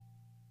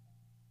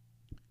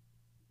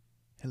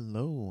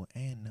Hello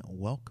and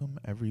welcome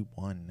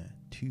everyone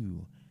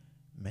to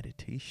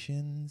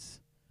Meditations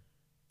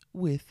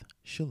with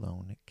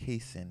Shalom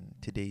Kaysen.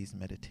 Today's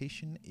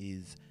meditation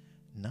is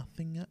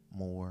Nothing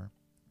More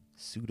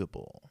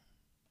Suitable.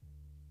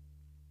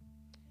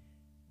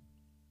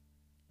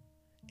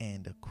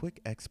 And a quick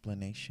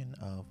explanation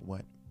of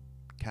what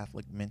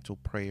Catholic mental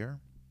prayer,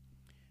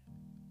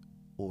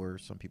 or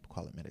some people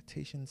call it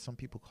meditation, some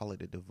people call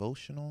it a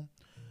devotional.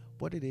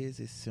 What it is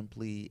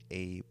simply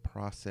a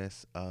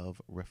process of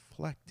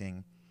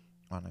reflecting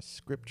on a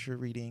scripture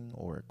reading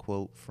or a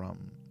quote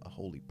from a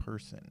holy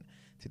person.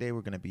 Today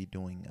we're going to be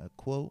doing a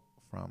quote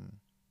from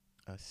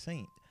a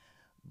saint.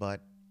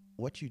 But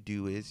what you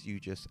do is you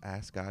just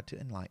ask God to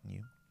enlighten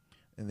you,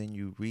 and then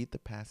you read the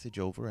passage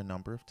over a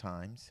number of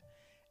times,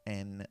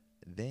 and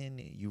then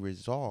you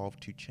resolve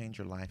to change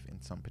your life in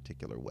some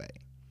particular way.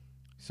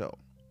 So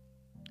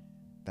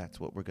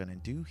that's what we're going to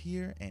do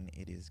here, and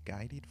it is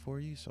guided for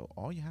you. So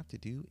all you have to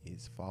do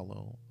is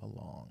follow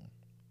along.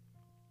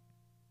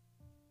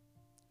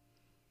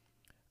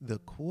 The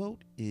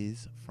quote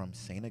is from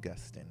St.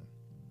 Augustine.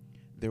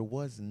 There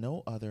was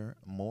no other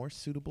more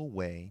suitable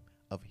way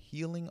of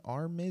healing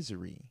our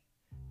misery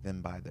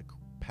than by the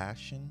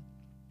passion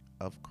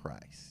of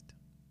Christ.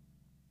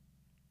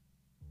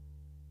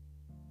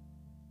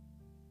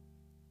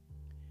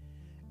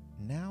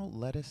 Now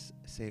let us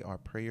say our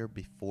prayer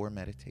before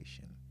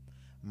meditation.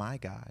 My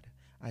God,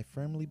 I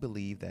firmly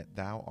believe that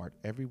Thou art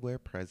everywhere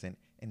present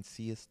and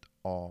seest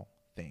all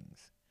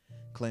things.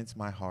 Cleanse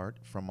my heart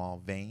from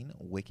all vain,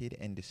 wicked,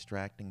 and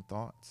distracting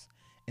thoughts.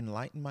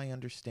 Enlighten my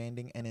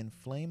understanding and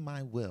inflame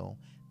my will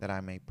that I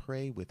may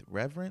pray with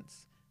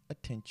reverence,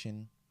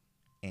 attention,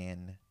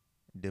 and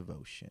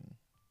devotion.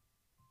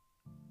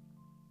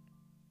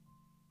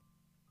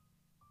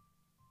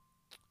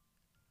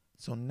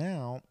 So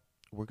now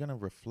we're going to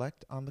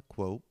reflect on the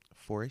quote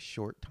for a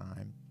short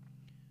time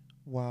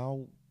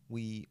while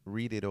we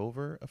read it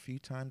over a few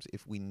times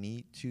if we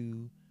need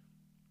to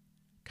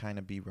kind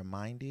of be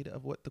reminded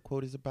of what the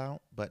quote is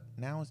about. But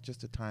now is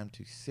just a time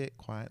to sit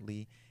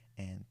quietly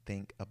and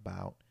think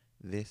about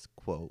this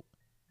quote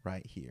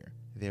right here.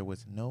 There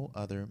was no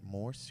other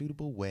more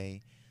suitable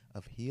way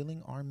of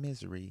healing our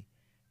misery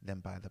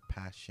than by the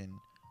passion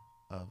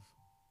of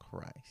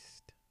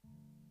Christ.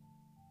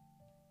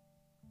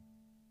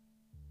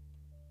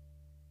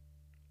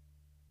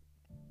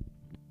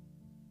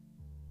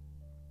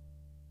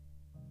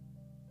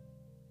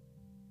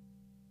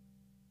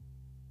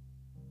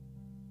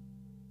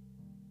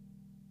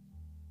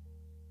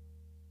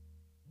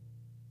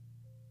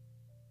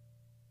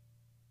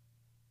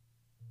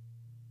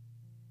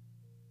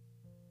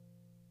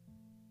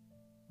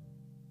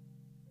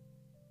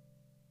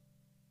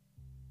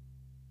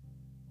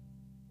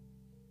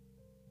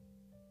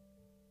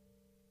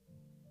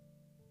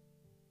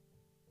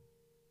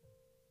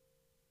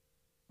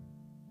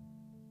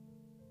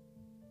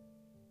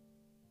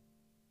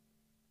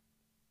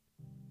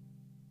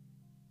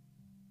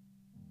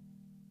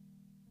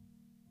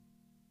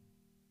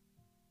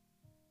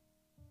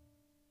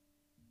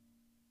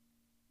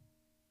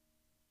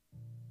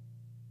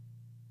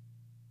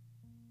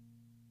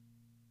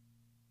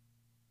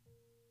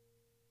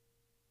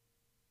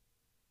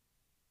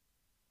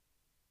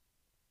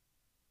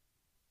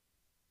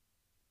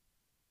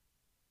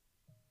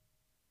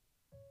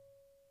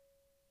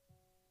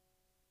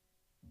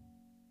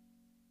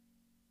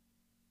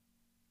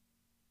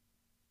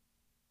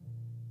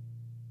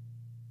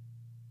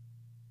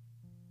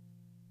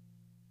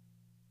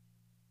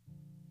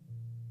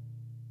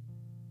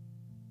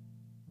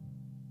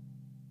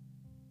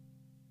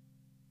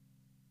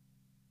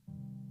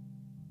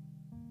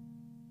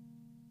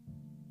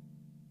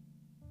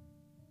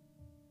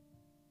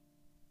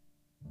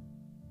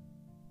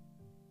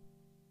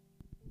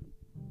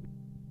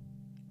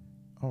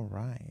 All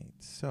right,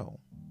 so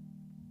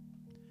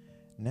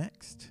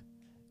next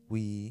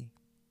we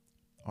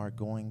are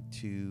going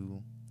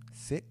to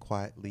sit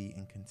quietly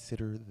and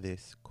consider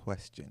this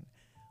question.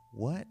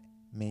 What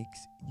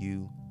makes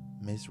you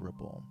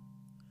miserable?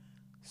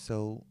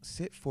 So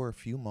sit for a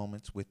few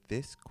moments with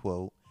this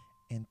quote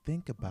and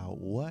think about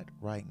what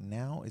right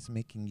now is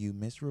making you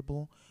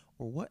miserable,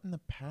 or what in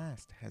the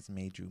past has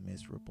made you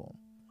miserable.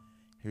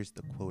 Here's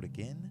the quote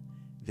again.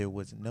 There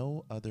was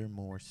no other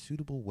more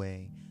suitable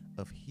way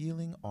of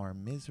healing our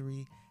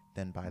misery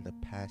than by the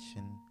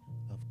passion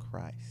of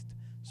Christ.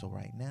 So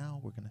right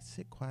now we're going to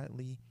sit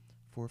quietly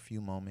for a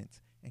few moments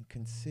and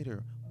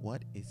consider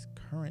what is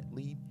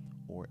currently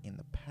or in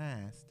the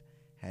past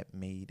had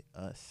made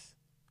us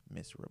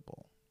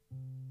miserable.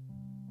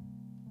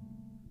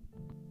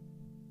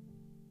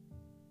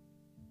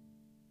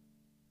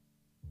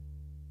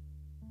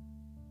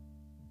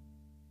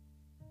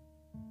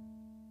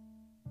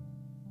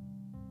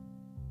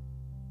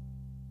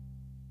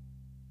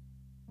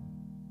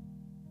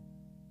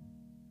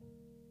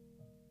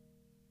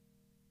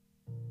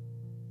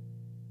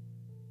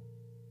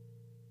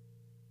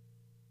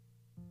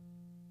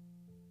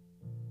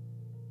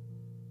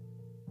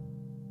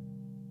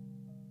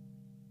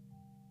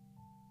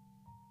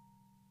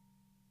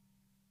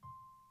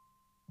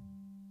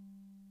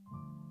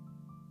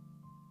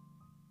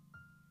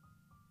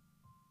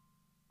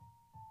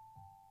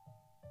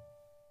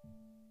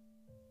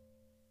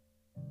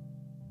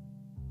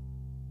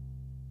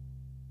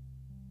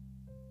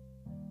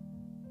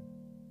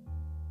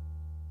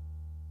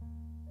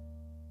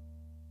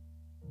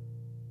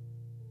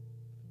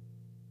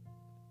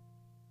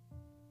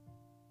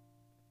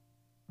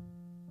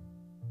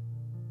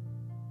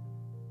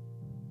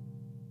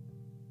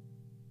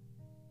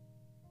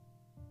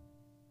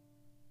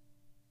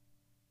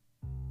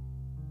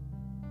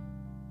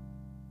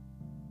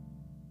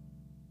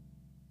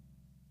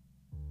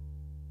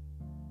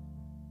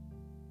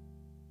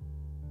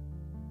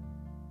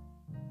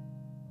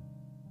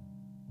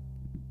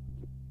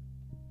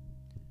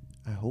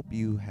 I hope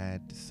you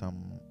had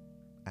some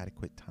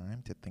adequate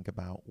time to think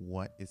about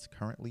what is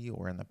currently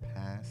or in the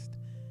past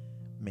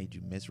made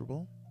you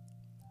miserable.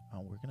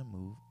 We're going to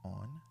move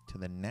on to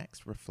the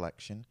next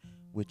reflection,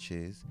 which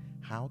is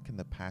how can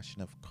the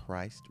passion of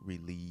Christ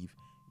relieve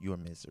your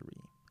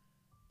misery?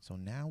 So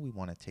now we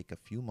want to take a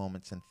few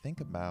moments and think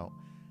about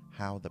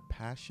how the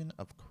passion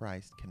of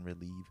Christ can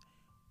relieve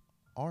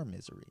our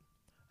misery.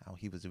 How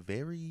he was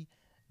very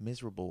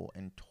miserable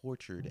and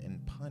tortured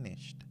and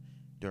punished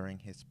during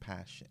his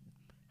passion.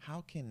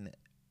 How can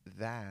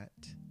that,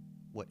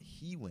 what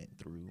he went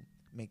through,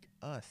 make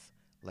us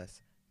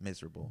less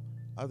miserable,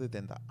 other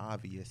than the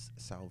obvious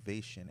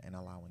salvation and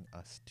allowing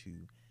us to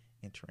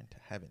enter into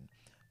heaven?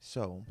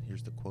 So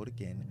here's the quote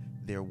again: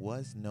 there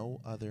was no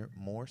other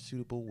more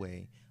suitable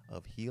way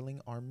of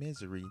healing our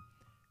misery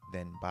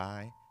than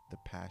by the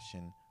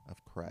passion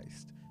of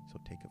Christ. So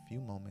take a few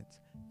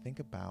moments,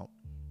 think about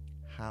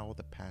how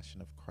the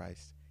passion of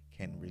Christ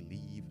can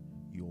relieve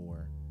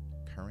your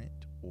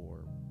current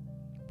or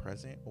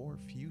present or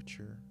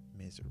future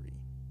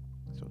misery.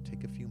 So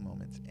take a few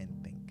moments and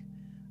think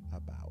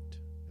about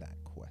that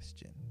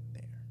question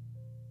there.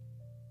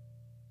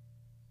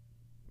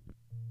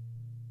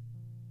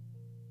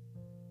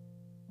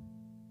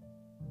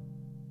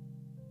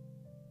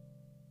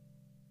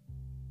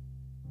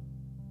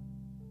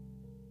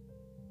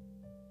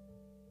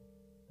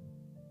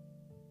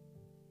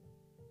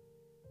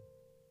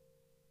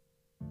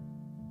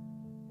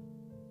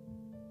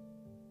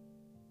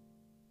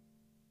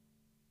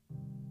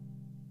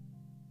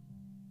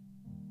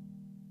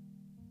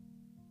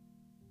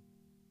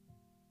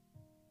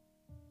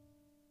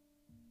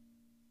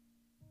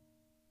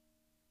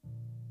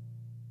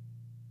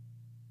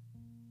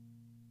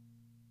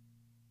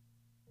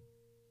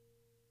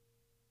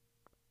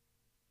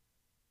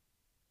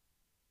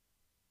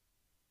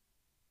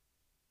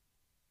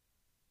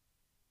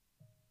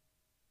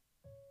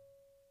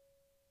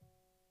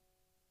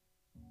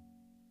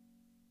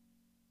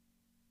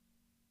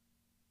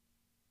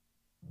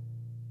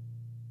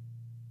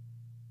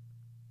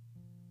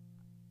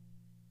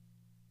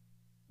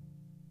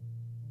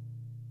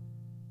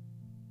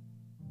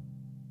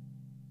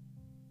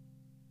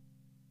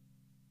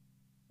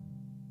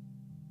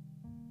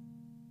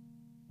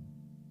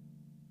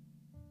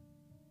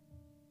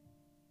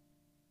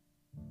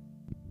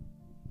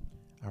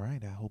 All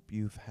right, I hope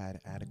you've had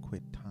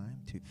adequate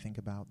time to think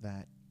about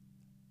that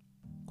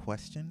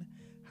question.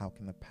 How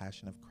can the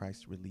passion of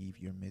Christ relieve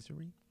your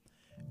misery?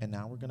 And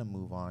now we're going to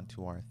move on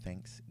to our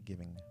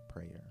Thanksgiving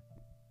prayer.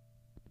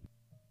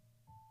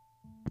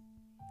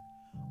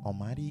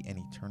 Almighty and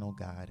eternal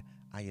God,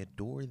 I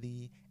adore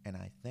thee and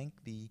I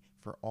thank thee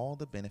for all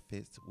the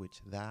benefits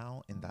which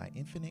thou in thy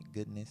infinite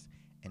goodness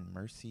and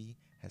mercy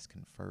has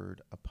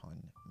conferred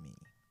upon me.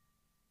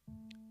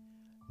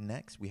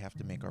 Next, we have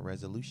to make our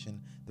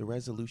resolution. The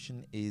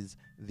resolution is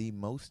the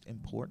most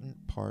important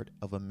part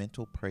of a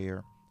mental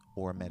prayer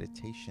or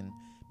meditation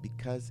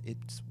because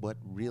it's what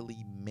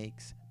really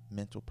makes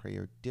mental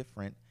prayer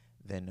different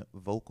than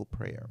vocal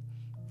prayer.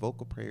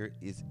 Vocal prayer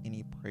is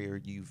any prayer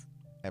you've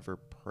ever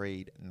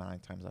prayed 9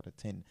 times out of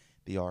 10,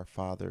 the Our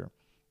Father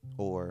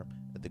or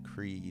the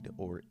Creed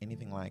or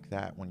anything like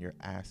that when you're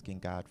asking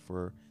God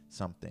for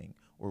something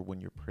or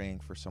when you're praying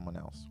for someone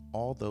else.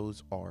 All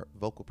those are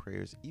vocal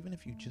prayers, even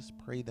if you just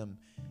pray them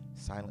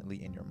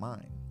silently in your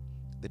mind.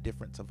 The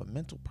difference of a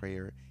mental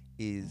prayer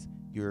is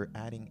you're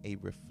adding a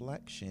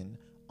reflection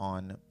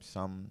on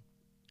some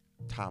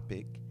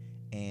topic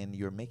and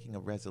you're making a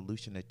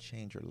resolution to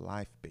change your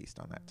life based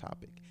on that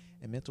topic.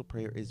 And mental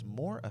prayer is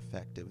more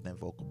effective than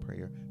vocal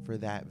prayer for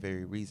that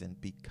very reason,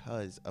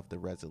 because of the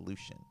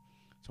resolution.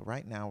 So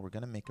right now we're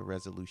going to make a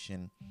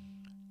resolution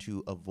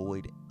to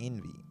avoid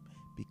envy,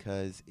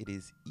 because it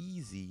is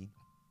easy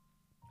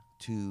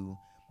to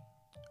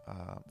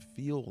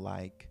feel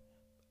like,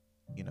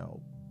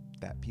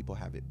 that people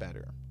have it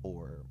better,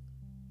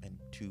 and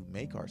to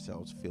make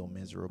ourselves feel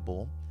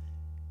miserable,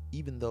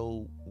 even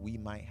though we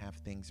might have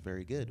things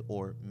very good,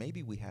 or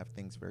maybe we have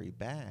things very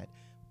bad,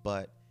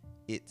 but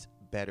it's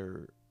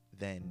better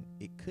than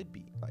it could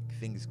be. Like,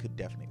 things could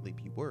definitely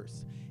be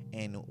worse.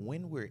 And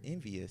when we're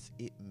envious,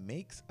 it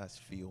makes us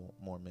feel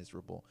more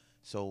miserable.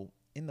 So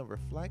in the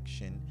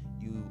reflection,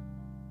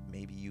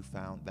 maybe you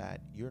found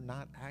that you're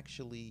not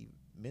actually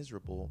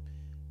miserable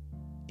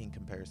in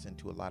comparison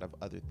to a lot of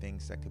other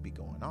things that could be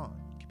going on.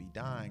 You could be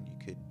dying,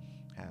 you could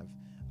have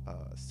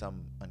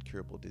some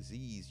incurable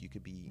disease, you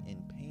could be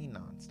in pain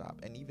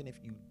nonstop. And even if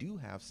you do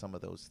have some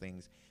of those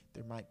things,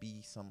 there might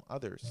be some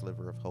other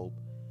sliver of hope,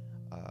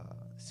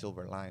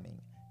 silver lining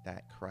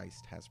that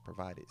Christ has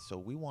provided. So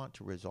we want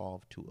to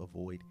resolve to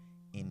avoid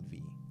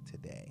envy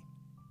today.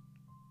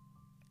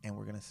 And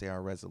we're going to say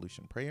our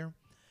resolution prayer.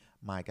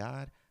 My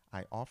God,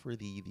 I offer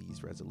thee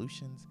these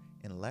resolutions.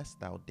 Unless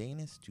thou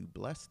deignest to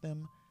bless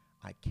them,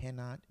 I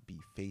cannot be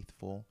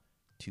faithful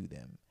to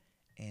them.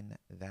 And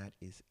that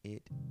is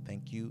it.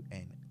 Thank you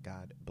and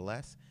God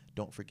bless.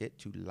 Don't forget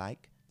to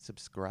like,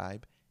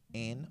 subscribe,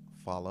 and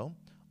follow.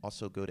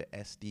 Also go to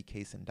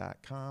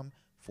sdcason.com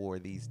for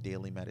these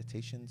daily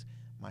meditations.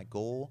 My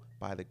goal,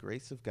 by the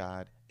grace of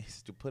God,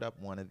 is to put up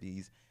one of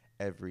these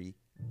every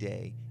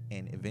day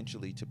and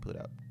eventually to put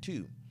up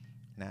two.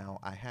 Now,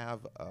 I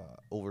have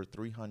over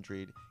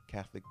 300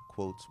 Catholic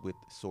quotes with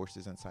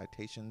sources and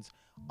citations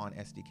on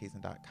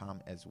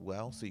sdkaysen.com as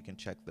well, so you can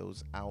check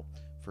those out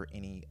for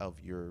any of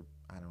your,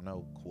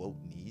 quote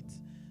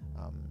needs.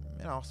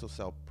 And I also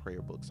sell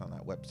prayer books on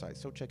that website,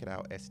 so check it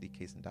out,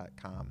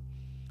 sdkaysen.com.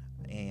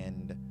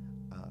 And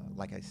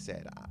like I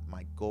said,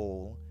 my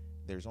goal,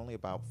 there's only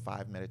about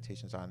 5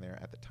 meditations on there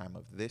at the time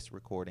of this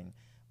recording.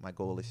 My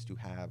goal is to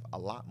have a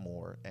lot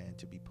more and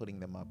to be putting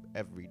them up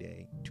every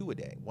day, 2 a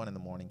day, 1 in the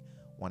morning,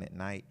 1 at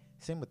night.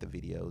 Same with the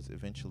videos.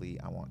 Eventually,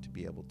 I want to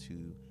be able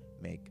to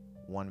make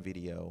 1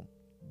 video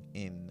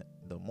in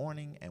the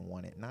morning and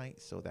 1 at night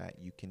so that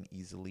you can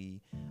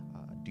easily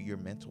do your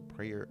mental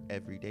prayer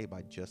every day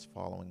by just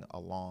following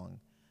along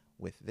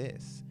with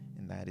this.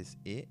 And that is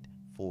it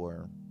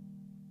for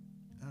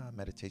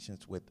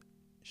Meditations with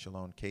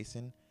Shalom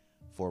Kaysen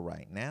for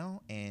right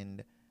now.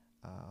 And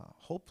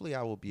hopefully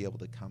I will be able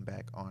to come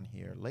back on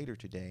here later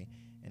today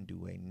and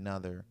do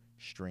another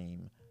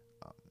stream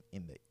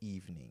in the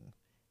evening.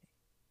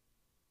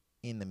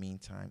 In the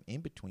meantime,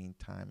 in between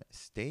time,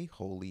 stay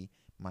holy,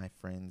 my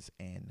friends,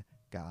 and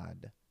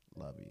God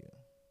love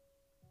you.